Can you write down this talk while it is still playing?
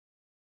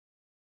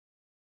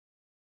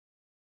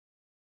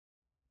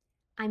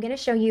I'm going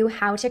to show you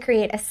how to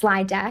create a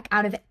slide deck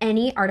out of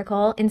any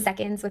article in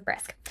seconds with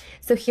Brisk.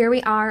 So here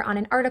we are on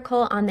an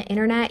article on the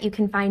internet. You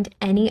can find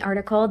any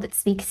article that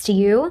speaks to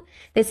you.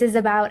 This is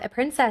about a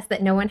princess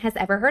that no one has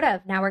ever heard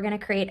of. Now we're going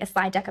to create a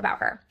slide deck about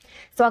her.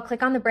 So I'll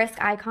click on the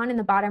Brisk icon in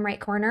the bottom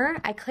right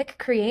corner. I click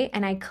create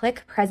and I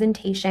click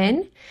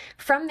presentation.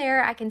 From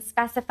there, I can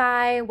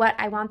specify what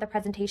I want the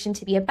presentation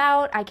to be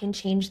about. I can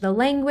change the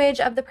language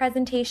of the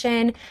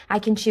presentation. I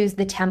can choose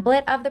the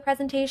template of the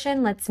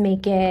presentation. Let's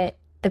make it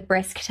the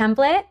Brisk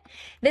template.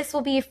 This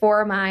will be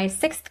for my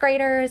 6th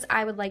graders.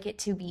 I would like it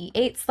to be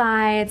 8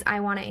 slides. I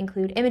want to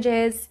include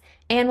images,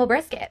 and we'll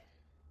Brisk it.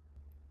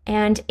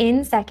 And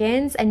in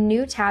seconds, a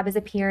new tab is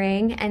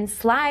appearing and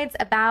slides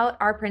about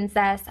our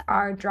princess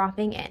are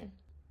dropping in.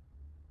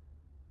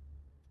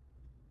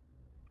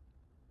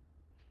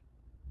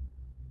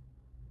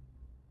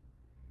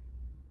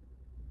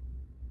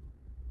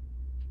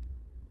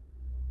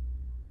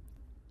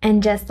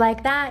 And just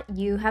like that,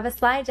 you have a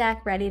slide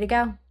deck ready to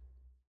go.